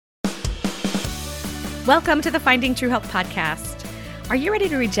Welcome to the Finding True Health podcast. Are you ready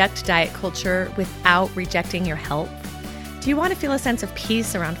to reject diet culture without rejecting your health? Do you want to feel a sense of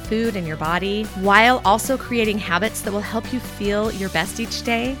peace around food and your body while also creating habits that will help you feel your best each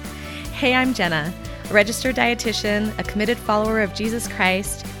day? Hey, I'm Jenna, a registered dietitian, a committed follower of Jesus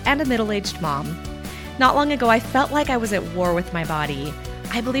Christ, and a middle-aged mom. Not long ago, I felt like I was at war with my body.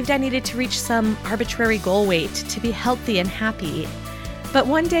 I believed I needed to reach some arbitrary goal weight to be healthy and happy. But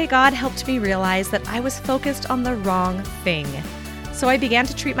one day, God helped me realize that I was focused on the wrong thing. So I began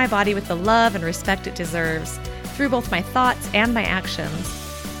to treat my body with the love and respect it deserves through both my thoughts and my actions.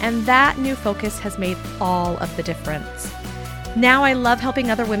 And that new focus has made all of the difference. Now I love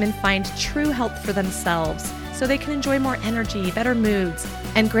helping other women find true health for themselves so they can enjoy more energy, better moods,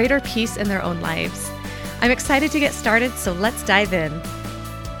 and greater peace in their own lives. I'm excited to get started, so let's dive in.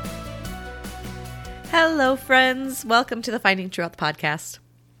 Hello, friends. Welcome to the Finding True Health podcast.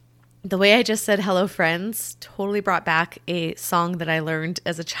 The way I just said hello, friends, totally brought back a song that I learned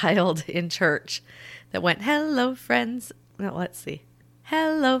as a child in church that went, hello, friends. Well, let's see.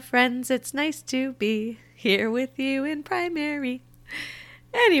 Hello, friends. It's nice to be here with you in primary.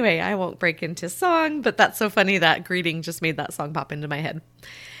 Anyway, I won't break into song, but that's so funny that greeting just made that song pop into my head.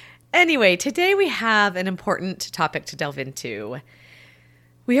 Anyway, today we have an important topic to delve into.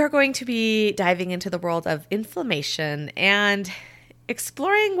 We are going to be diving into the world of inflammation and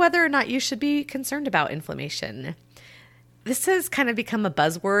exploring whether or not you should be concerned about inflammation. This has kind of become a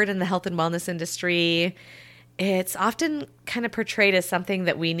buzzword in the health and wellness industry. It's often kind of portrayed as something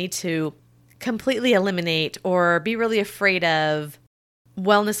that we need to completely eliminate or be really afraid of.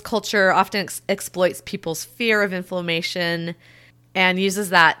 Wellness culture often exploits people's fear of inflammation and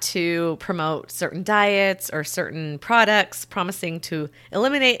uses that to promote certain diets or certain products, promising to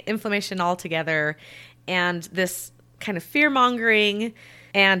eliminate inflammation altogether. And this kind of fear-mongering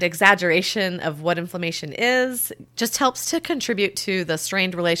and exaggeration of what inflammation is just helps to contribute to the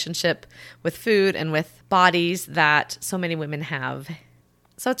strained relationship with food and with bodies that so many women have.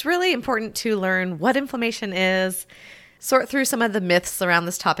 So it's really important to learn what inflammation is, sort through some of the myths around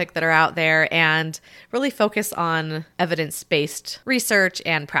this topic that are out there, and really focus on evidence-based research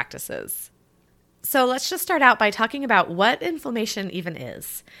and practices. So let's just start out by talking about what inflammation even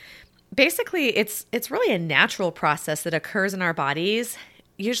is. Basically, it's really a natural process that occurs in our bodies,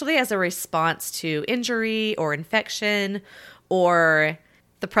 usually as a response to injury or infection or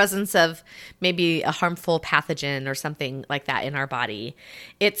the presence of maybe a harmful pathogen or something like that in our body.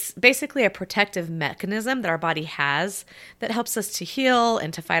 It's basically a protective mechanism that our body has that helps us to heal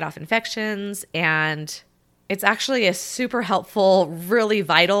and to fight off infections. And it's actually a super helpful, really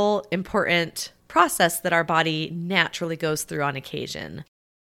vital, important process that our body naturally goes through on occasion.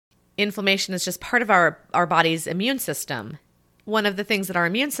 Inflammation is just part of our body's immune system. One of the things that our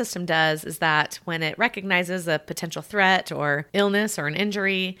immune system does is that when it recognizes a potential threat or illness or an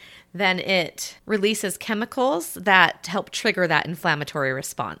injury, then it releases chemicals that help trigger that inflammatory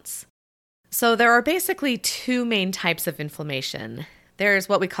response. So there are basically two main types of inflammation. There's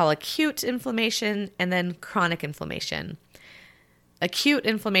what we call acute inflammation and then chronic inflammation. Acute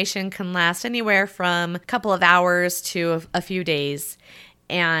inflammation can last anywhere from a couple of hours to a few days,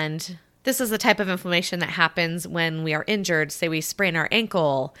 and this is the type of inflammation that happens when we are injured. Say we sprain our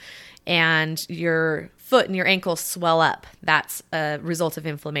ankle and your foot and your ankle swell up. That's a result of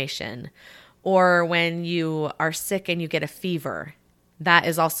inflammation. Or when you are sick and you get a fever. That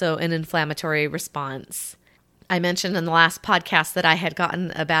is also an inflammatory response. I mentioned in the last podcast that I had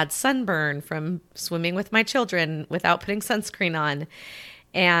gotten a bad sunburn from swimming with my children without putting sunscreen on.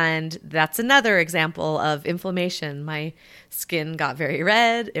 And that's another example of inflammation. My skin got very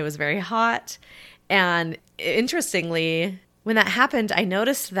red. It was very hot. And interestingly, when that happened, I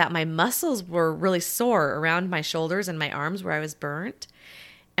noticed that my muscles were really sore around my shoulders and my arms where I was burnt.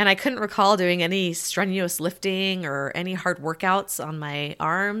 And I couldn't recall doing any strenuous lifting or any hard workouts on my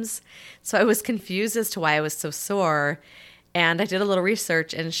arms. So I was confused as to why I was so sore. And I did a little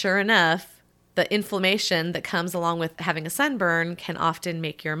research, and sure enough, the inflammation that comes along with having a sunburn can often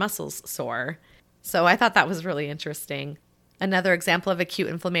make your muscles sore. So I thought that was really interesting. Another example of acute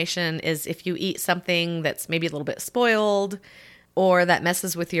inflammation is if you eat something that's maybe a little bit spoiled or that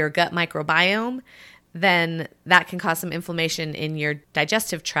messes with your gut microbiome, then that can cause some inflammation in your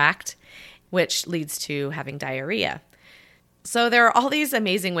digestive tract, which leads to having diarrhea. So there are all these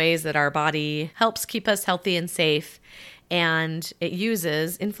amazing ways that our body helps keep us healthy and safe, and it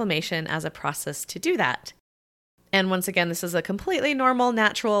uses inflammation as a process to do that. And once again, this is a completely normal,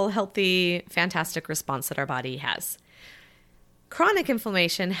 natural, healthy, fantastic response that our body has. Chronic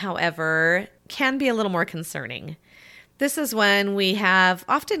inflammation, however, can be a little more concerning. This is when we have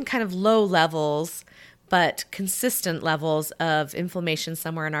often kind of low levels, but consistent levels of inflammation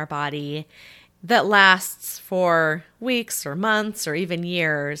somewhere in our body that lasts for weeks or months or even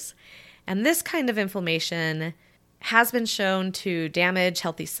years. And this kind of inflammation has been shown to damage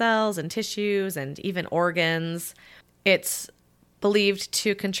healthy cells and tissues and even organs. It's believed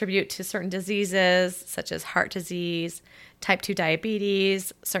to contribute to certain diseases such as heart disease, type 2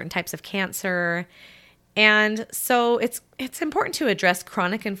 diabetes, certain types of cancer. And so it's important to address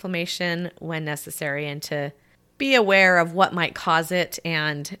chronic inflammation when necessary and to be aware of what might cause it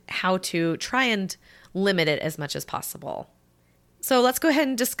and how to try and limit it as much as possible. So let's go ahead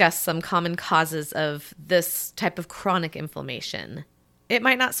and discuss some common causes of this type of chronic inflammation. It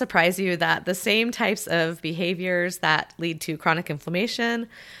might not surprise you that the same types of behaviors that lead to chronic inflammation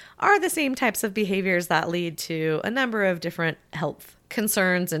are the same types of behaviors that lead to a number of different health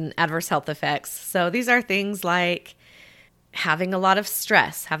concerns and adverse health effects. So these are things like having a lot of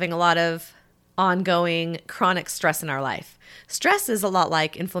stress, having a lot of ongoing chronic stress in our life. Stress is a lot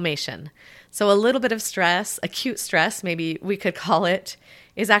like inflammation. So a little bit of stress, acute stress, maybe we could call it,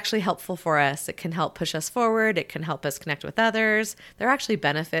 is actually helpful for us. It can help push us forward. It can help us connect with others. There are actually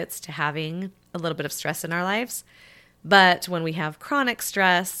benefits to having a little bit of stress in our lives. But when we have chronic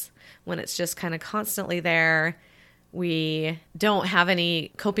stress, when it's just kind of constantly there, we don't have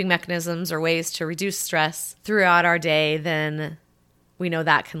any coping mechanisms or ways to reduce stress throughout our day, then we know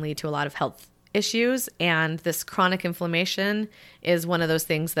that can lead to a lot of health issues. And this chronic inflammation is one of those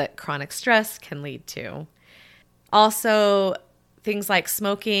things that chronic stress can lead to. Also, things like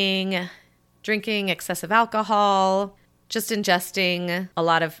smoking, drinking excessive alcohol, just ingesting a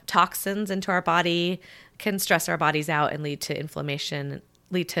lot of toxins into our body can stress our bodies out and lead to inflammation,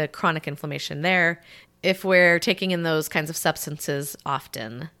 lead to chronic inflammation there if we're taking in those kinds of substances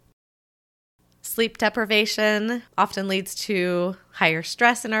often. Sleep deprivation often leads to higher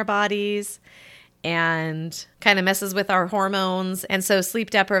stress in our bodies and kind of messes with our hormones. And so sleep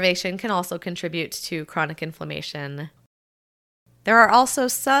deprivation can also contribute to chronic inflammation. There are also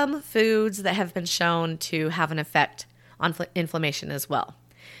some foods that have been shown to have an effect on inflammation as well.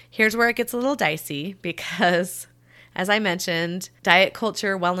 Here's where it gets a little dicey because, as I mentioned, diet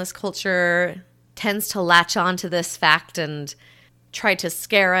culture, wellness culture tends to latch on to this fact and try to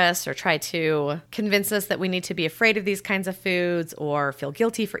scare us or try to convince us that we need to be afraid of these kinds of foods or feel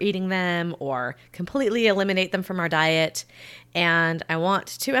guilty for eating them or completely eliminate them from our diet. And I want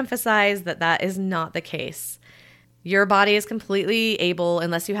to emphasize that that is not the case. Your body is completely able,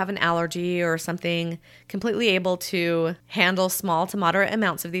 unless you have an allergy or something, completely able to handle small to moderate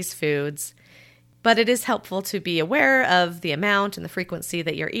amounts of these foods. But it is helpful to be aware of the amount and the frequency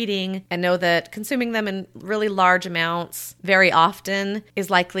that you're eating and know that consuming them in really large amounts very often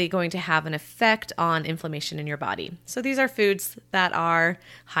is likely going to have an effect on inflammation in your body. So these are foods that are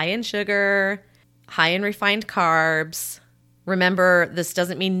high in sugar, high in refined carbs. Remember, this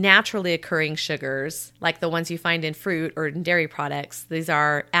doesn't mean naturally occurring sugars like the ones you find in fruit or in dairy products. These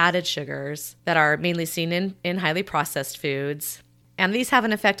are added sugars that are mainly seen in highly processed foods. And these have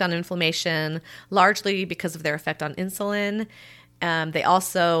an effect on inflammation, largely because of their effect on insulin. They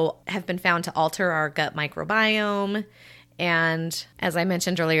also have been found to alter our gut microbiome. And as I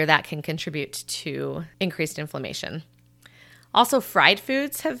mentioned earlier, that can contribute to increased inflammation. Also, fried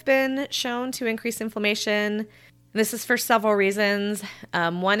foods have been shown to increase inflammation. This is for several reasons.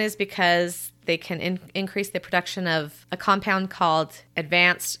 One is because they can increase the production of a compound called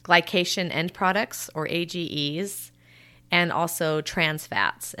advanced glycation end products, or AGEs, and also trans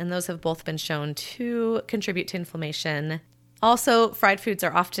fats. And those have both been shown to contribute to inflammation. Also, fried foods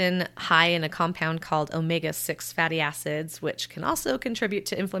are often high in a compound called omega-6 fatty acids, which can also contribute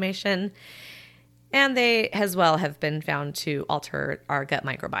to inflammation. And they as well have been found to alter our gut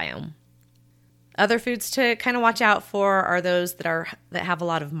microbiome. Other foods to kind of watch out for are those that have a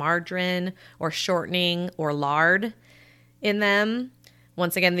lot of margarine or shortening or lard in them.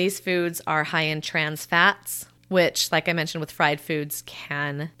 Once again, these foods are high in trans fats, which, like I mentioned with fried foods,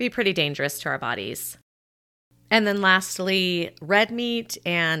 can be pretty dangerous to our bodies. And then lastly, red meat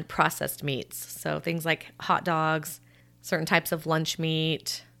and processed meats. So things like hot dogs, certain types of lunch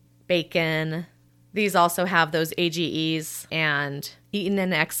meat, bacon. These also have those AGEs, and eaten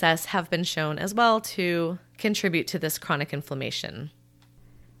in excess have been shown as well to contribute to this chronic inflammation.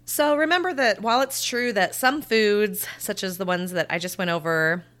 So remember that while it's true that some foods, such as the ones that I just went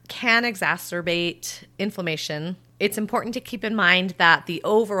over, can exacerbate inflammation, it's important to keep in mind that the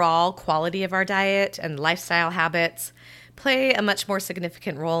overall quality of our diet and lifestyle habits play a much more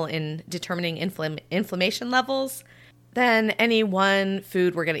significant role in determining inflammation levels than any one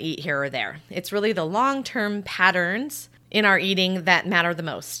food we're going to eat here or there. It's really the long-term patterns in our eating that matter the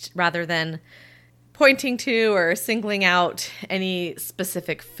most, rather than pointing to or singling out any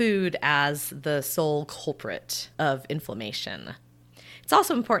specific food as the sole culprit of inflammation. It's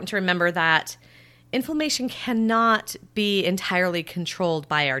also important to remember that inflammation cannot be entirely controlled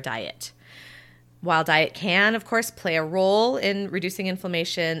by our diet. While diet can, of course, play a role in reducing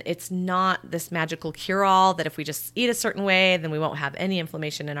inflammation, it's not this magical cure-all that if we just eat a certain way, then we won't have any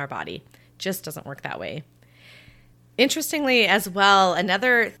inflammation in our body. It just doesn't work that way. Interestingly, as well,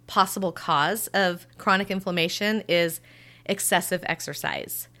 another possible cause of chronic inflammation is excessive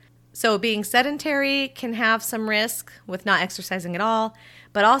exercise. So being sedentary can have some risk with not exercising at all,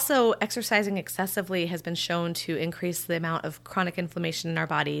 but also exercising excessively has been shown to increase the amount of chronic inflammation in our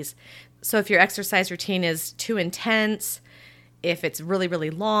bodies. So if your exercise routine is too intense, if it's really, really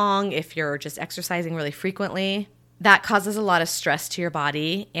long, if you're just exercising really frequently, that causes a lot of stress to your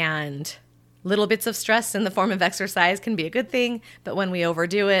body, and little bits of stress in the form of exercise can be a good thing, but when we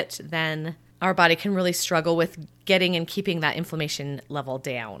overdo it, then our body can really struggle with getting and keeping that inflammation level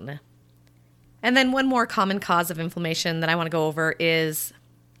down. And then one more common cause of inflammation that I want to go over is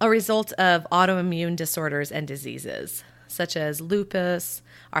a result of autoimmune disorders and diseases, such as lupus,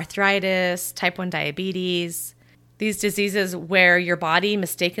 arthritis, type 1 diabetes. These diseases where your body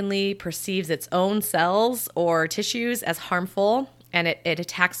mistakenly perceives its own cells or tissues as harmful, and it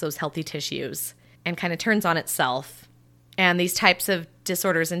attacks those healthy tissues and kind of turns on itself. And these types of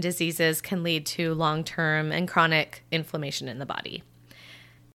disorders and diseases can lead to long-term and chronic inflammation in the body.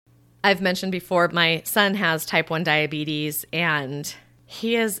 I've mentioned before, my son has type 1 diabetes, and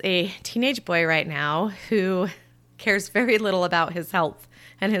he is a teenage boy right now who cares very little about his health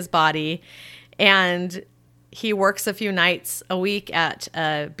and his body. And he works a few nights a week at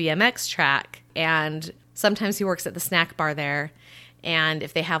a BMX track, and sometimes he works at the snack bar there. And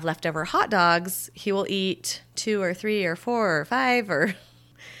if they have leftover hot dogs, he will eat 2 or 3 or 4 or 5 or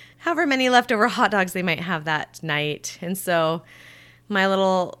however many leftover hot dogs they might have that night. And so my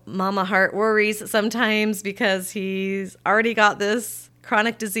little mama heart worries sometimes because he's already got this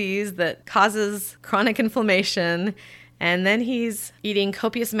chronic disease that causes chronic inflammation. And then he's eating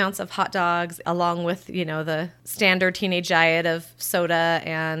copious amounts of hot dogs along with, the standard teenage diet of soda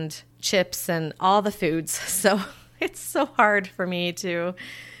and chips and all the foods. So it's so hard for me to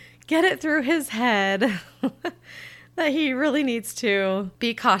get it through his head that he really needs to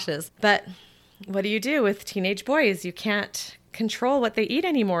be cautious. But what do you do with teenage boys? You can't control what they eat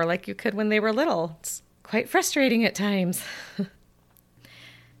anymore like you could when they were little. It's quite frustrating at times.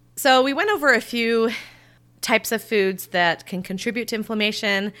 So we went over a few types of foods that can contribute to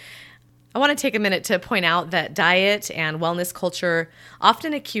inflammation. I want to take a minute to point out that diet and wellness culture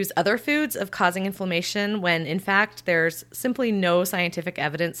often accuse other foods of causing inflammation when, in fact, there's simply no scientific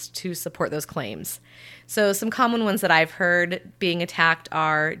evidence to support those claims. So some common ones that I've heard being attacked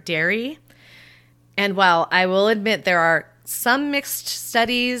are dairy. And while I will admit there are some mixed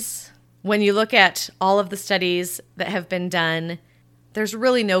studies, when you look at all of the studies that have been done, there's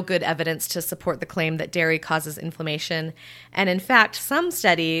really no good evidence to support the claim that dairy causes inflammation. And in fact, some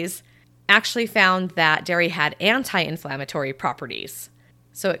studies actually found that dairy had anti-inflammatory properties.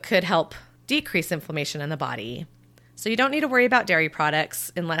 So it could help decrease inflammation in the body. So you don't need to worry about dairy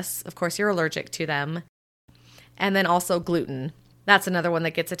products unless, of course, you're allergic to them. And then also gluten. That's another one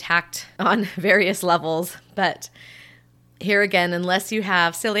that gets attacked on various levels. But here again, unless you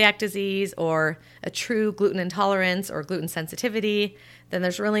have celiac disease or a true gluten intolerance or gluten sensitivity, then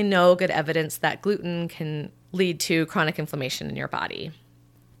there's really no good evidence that gluten can lead to chronic inflammation in your body.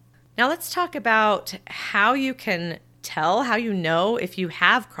 Now let's talk about how you can tell, how you know if you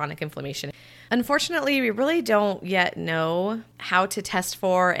have chronic inflammation. Unfortunately, we really don't yet know how to test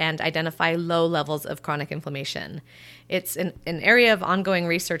for and identify low levels of chronic inflammation. It's an area of ongoing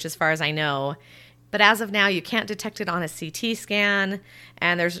research as far as I know, but as of now, you can't detect it on a CT scan,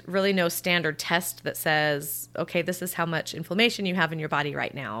 and there's really no standard test that says, okay, this is how much inflammation you have in your body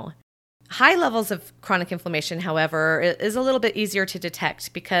right now. High levels of chronic inflammation, however, is a little bit easier to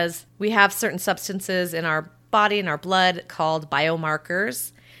detect because we have certain substances in our body, in our blood, called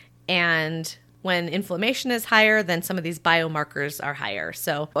biomarkers. And when inflammation is higher, then some of these biomarkers are higher.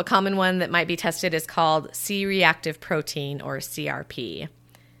 So a common one that might be tested is called C-reactive protein, or CRP.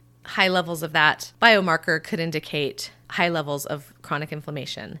 High levels of that biomarker could indicate high levels of chronic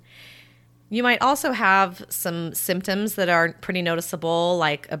inflammation. You might also have some symptoms that are pretty noticeable,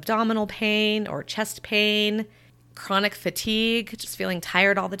 like abdominal pain or chest pain, chronic fatigue, just feeling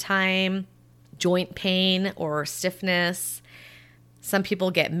tired all the time, joint pain or stiffness. Some people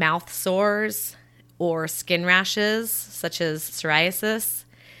get mouth sores or skin rashes, such as psoriasis.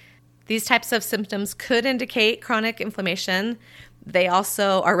 These types of symptoms could indicate chronic inflammation, They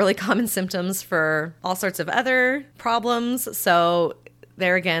also are really common symptoms for all sorts of other problems. So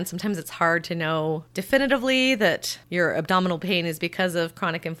there again, sometimes it's hard to know definitively that your abdominal pain is because of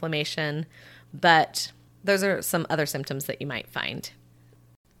chronic inflammation, but those are some other symptoms that you might find.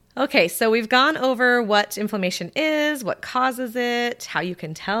 Okay, so we've gone over what inflammation is, what causes it, how you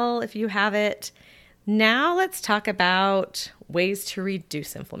can tell if you have it. Now let's talk about ways to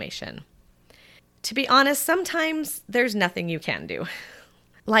reduce inflammation. To be honest, sometimes there's nothing you can do.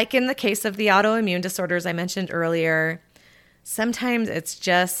 Like in the case of the autoimmune disorders I mentioned earlier, sometimes it's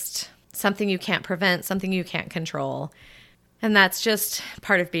just something you can't prevent, something you can't control. And that's just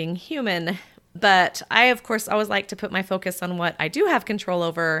part of being human. But I, of course, always like to put my focus on what I do have control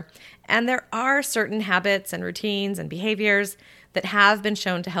over. And there are certain habits and routines and behaviors that have been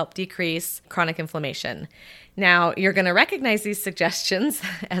shown to help decrease chronic inflammation. Now, you're going to recognize these suggestions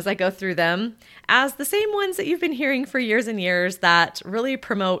as I go through them as the same ones that you've been hearing for years and years that really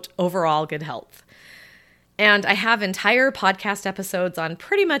promote overall good health. And I have entire podcast episodes on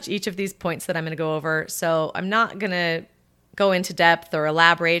pretty much each of these points that I'm going to go over. So I'm not going to go into depth or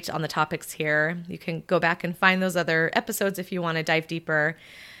elaborate on the topics here. You can go back and find those other episodes if you want to dive deeper.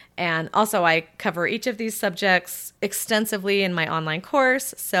 And also I cover each of these subjects extensively in my online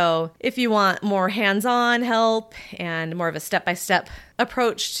course. So if you want more hands-on help and more of a step-by-step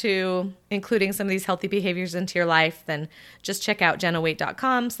approach to including some of these healthy behaviors into your life, then just check out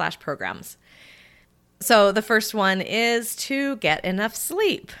jennawaite.com/programs. So the first one is to get enough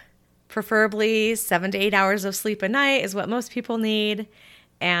sleep. Preferably 7 to 8 hours of sleep a night is what most people need.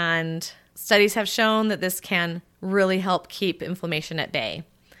 And studies have shown that this can really help keep inflammation at bay.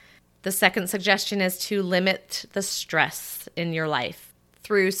 The second suggestion is to limit the stress in your life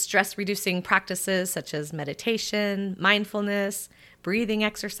through stress-reducing practices such as meditation, mindfulness, breathing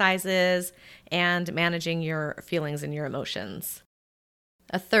exercises, and managing your feelings and your emotions.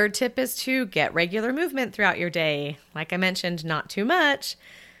 A third tip is to get regular movement throughout your day. Like I mentioned, not too much,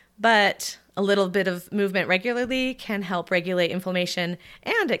 but a little bit of movement regularly can help regulate inflammation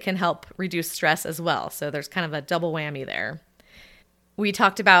and it can help reduce stress as well. So there's kind of a double whammy there. We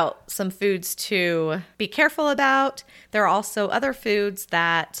talked about some foods to be careful about. There are also other foods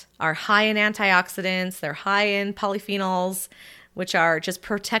that are high in antioxidants. They're high in polyphenols, which are just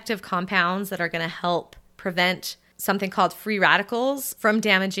protective compounds that are going to help prevent something called free radicals from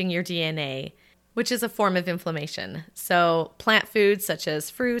damaging your DNA, which is a form of inflammation. So plant foods such as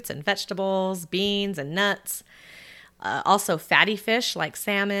fruits and vegetables, beans and nuts, also fatty fish like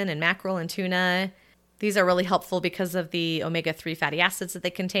salmon and mackerel and tuna. These are really helpful because of the omega-3 fatty acids that they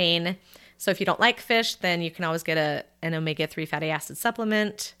contain. So if you don't like fish, then you can always get an omega-3 fatty acid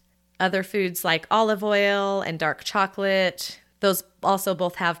supplement. Other foods like olive oil and dark chocolate, those also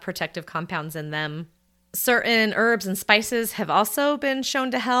both have protective compounds in them. Certain herbs and spices have also been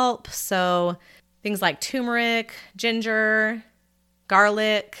shown to help. So things like turmeric, ginger,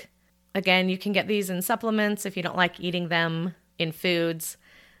 garlic. Again, you can get these in supplements if you don't like eating them in foods,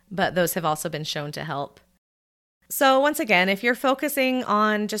 but those have also been shown to help. So once again, if you're focusing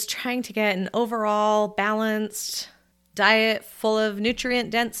on just trying to get an overall balanced diet full of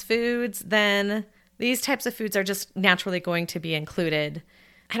nutrient-dense foods, then these types of foods are just naturally going to be included.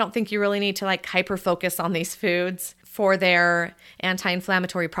 I don't think you really need to hyper-focus on these foods for their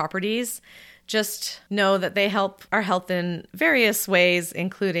anti-inflammatory properties. Just know that they help our health in various ways,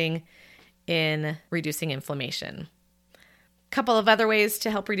 including in reducing inflammation. A couple of other ways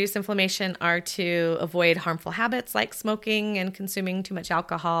to help reduce inflammation are to avoid harmful habits like smoking and consuming too much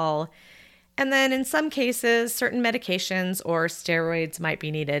alcohol. And then in some cases, certain medications or steroids might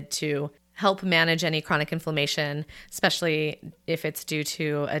be needed to help manage any chronic inflammation, especially if it's due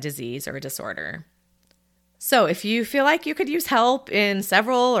to a disease or a disorder. So if you feel like you could use help in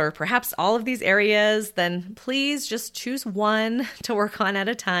several or perhaps all of these areas, then please just choose one to work on at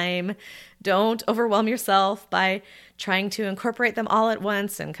a time. Don't overwhelm yourself by trying to incorporate them all at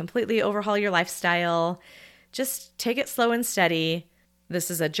once and completely overhaul your lifestyle. Just take it slow and steady.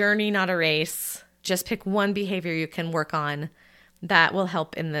 This is a journey, not a race. Just pick one behavior you can work on that will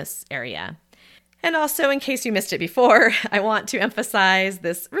help in this area. And also, in case you missed it before, I want to emphasize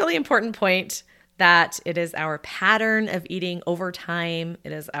this really important point that it is our pattern of eating over time.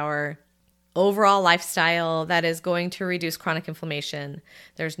 It is our overall lifestyle that is going to reduce chronic inflammation.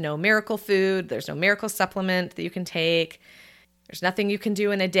 There's no miracle food. There's no miracle supplement that you can take. There's nothing you can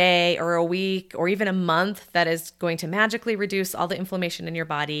do in a day or a week or even a month that is going to magically reduce all the inflammation in your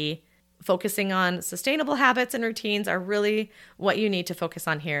body. Focusing on sustainable habits and routines are really what you need to focus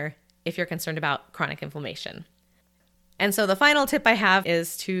on here if you're concerned about chronic inflammation. And so the final tip I have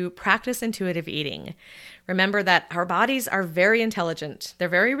is to practice intuitive eating. Remember that our bodies are very intelligent. They're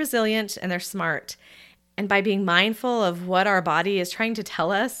very resilient and they're smart. And by being mindful of what our body is trying to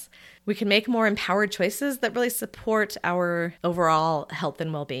tell us, we can make more empowered choices that really support our overall health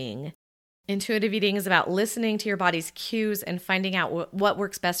and well-being. Intuitive eating is about listening to your body's cues and finding out what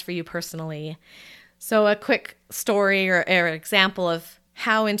works best for you personally. So a quick story or example of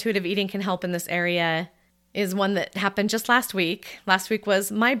how intuitive eating can help in this area is one that happened just last week. Last week was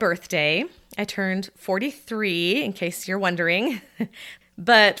my birthday. I turned 43, in case you're wondering.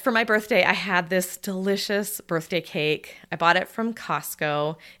 But for my birthday, I had this delicious birthday cake. I bought it from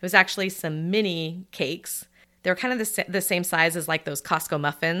Costco. It was actually some mini cakes. They were kind of the same size as like those Costco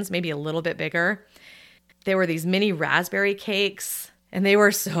muffins, maybe a little bit bigger. They were these mini raspberry cakes, and they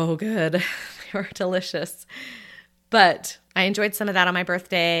were so good. They were delicious. But I enjoyed some of that on my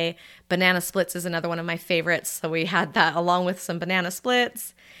birthday. Banana splits is another one of my favorites. So we had that along with some banana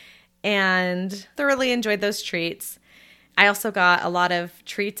splits and thoroughly enjoyed those treats. I also got a lot of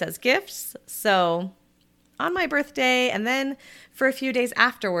treats as gifts. So on my birthday and then for a few days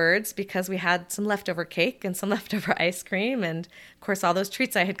afterwards, because we had some leftover cake and some leftover ice cream and of course all those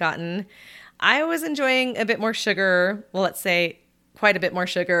treats I had gotten, I was enjoying a bit more sugar. Well, let's say quite a bit more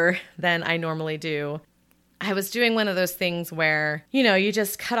sugar than I normally do. I was doing one of those things where, you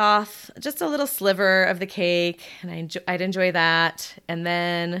just cut off just a little sliver of the cake and I'd enjoy that. And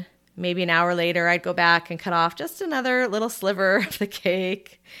then maybe an hour later, I'd go back and cut off just another little sliver of the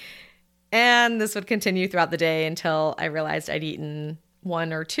cake. And this would continue throughout the day until I realized I'd eaten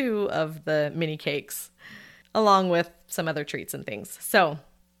one or two of the mini cakes, along with some other treats and things. So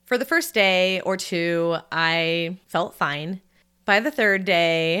for the first day or two, I felt fine. By the third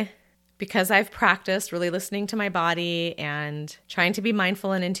day, because I've practiced really listening to my body and trying to be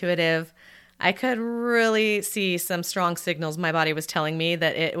mindful and intuitive, I could really see some strong signals my body was telling me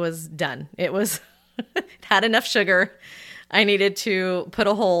that it was done. It had enough sugar. I needed to put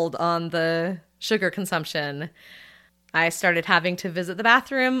a hold on the sugar consumption. I started having to visit the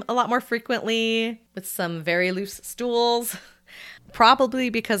bathroom a lot more frequently with some very loose stools, probably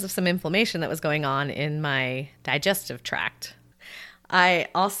because of some inflammation that was going on in my digestive tract. I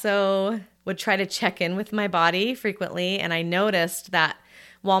also would try to check in with my body frequently, and I noticed that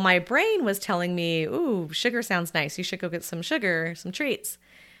while my brain was telling me, ooh, sugar sounds nice, you should go get some sugar, some treats,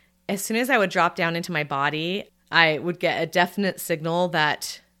 as soon as I would drop down into my body, I would get a definite signal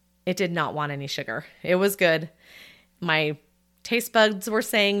that it did not want any sugar. It was good. My taste buds were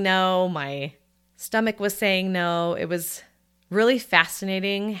saying no. My stomach was saying no. It was really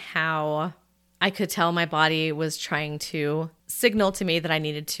fascinating how I could tell my body was trying to signal to me that I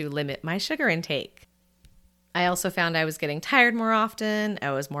needed to limit my sugar intake. I also found I was getting tired more often.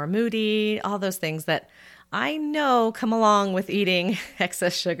 I was more moody, all those things that I know come along with eating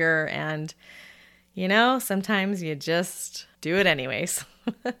excess sugar. And, sometimes you just do it anyways.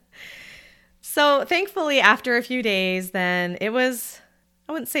 So thankfully, after a few days, then it was,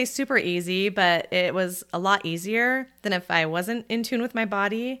 I wouldn't say super easy, but it was a lot easier than if I wasn't in tune with my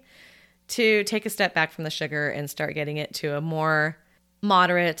body to take a step back from the sugar and start getting it to a more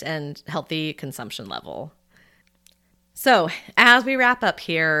moderate and healthy consumption level. So as we wrap up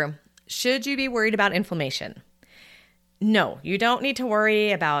here, should you be worried about inflammation? No, you don't need to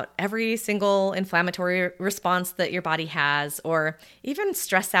worry about every single inflammatory response that your body has or even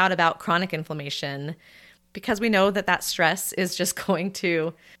stress out about chronic inflammation because we know that stress is just going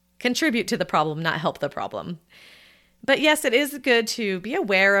to contribute to the problem, not help the problem. But yes, it is good to be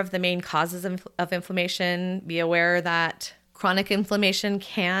aware of the main causes of inflammation, be aware that chronic inflammation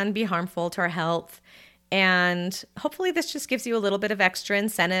can be harmful to our health, and hopefully this just gives you a little bit of extra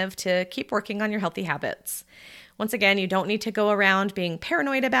incentive to keep working on your healthy habits. Once again, you don't need to go around being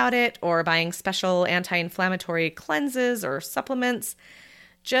paranoid about it or buying special anti-inflammatory cleanses or supplements.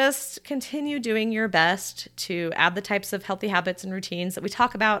 Just continue doing your best to add the types of healthy habits and routines that we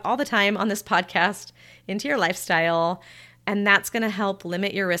talk about all the time on this podcast into your lifestyle, and that's going to help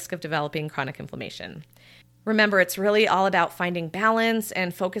limit your risk of developing chronic inflammation. Remember, it's really all about finding balance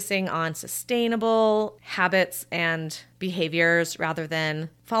and focusing on sustainable habits and behaviors rather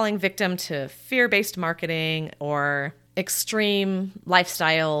than falling victim to fear-based marketing or extreme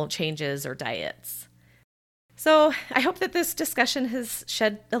lifestyle changes or diets. So I hope that this discussion has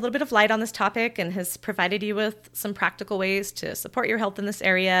shed a little bit of light on this topic and has provided you with some practical ways to support your health in this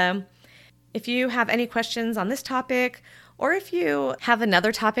area. If you have any questions on this topic, or if you have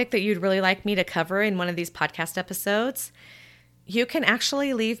another topic that you'd really like me to cover in one of these podcast episodes, you can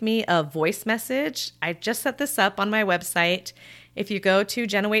actually leave me a voice message. I just set this up on my website. If you go to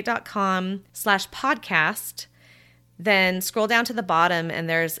jennawaite.com/podcast, then scroll down to the bottom and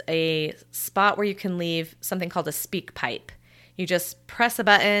there's a spot where you can leave something called a speak pipe. You just press a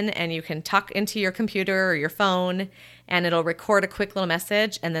button and you can talk into your computer or your phone and it'll record a quick little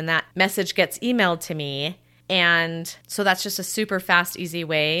message, and then that message gets emailed to me. And so that's just a super fast, easy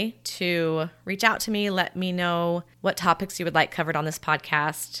way to reach out to me. Let me know what topics you would like covered on this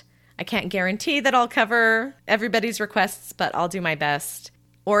podcast. I can't guarantee that I'll cover everybody's requests, but I'll do my best.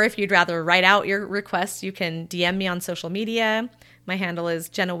 Or if you'd rather write out your requests, you can DM me on social media. My handle is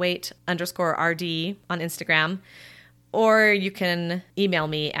JennaWaite_RD on Instagram. Or you can email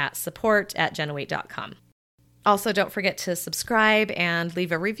me at support@jennawaite.com. Also, don't forget to subscribe and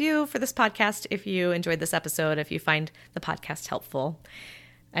leave a review for this podcast if you enjoyed this episode, if you find the podcast helpful.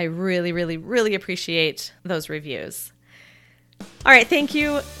 I really, really, really appreciate those reviews. All right, thank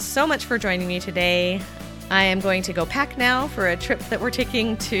you so much for joining me today. I am going to go pack now for a trip that we're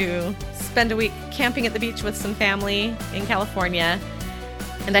taking to spend a week camping at the beach with some family in California.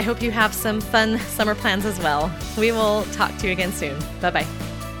 And I hope you have some fun summer plans as well. We will talk to you again soon. Bye-bye.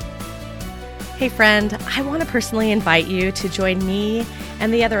 Hey friend, I want to personally invite you to join me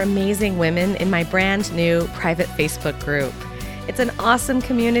and the other amazing women in my brand new private Facebook group. It's an awesome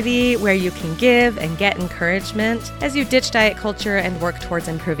community where you can give and get encouragement as you ditch diet culture and work towards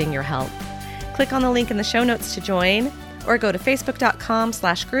improving your health. Click on the link in the show notes to join or go to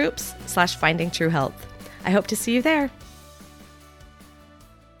facebook.com/groups/findingtruehealth. I hope to see you there.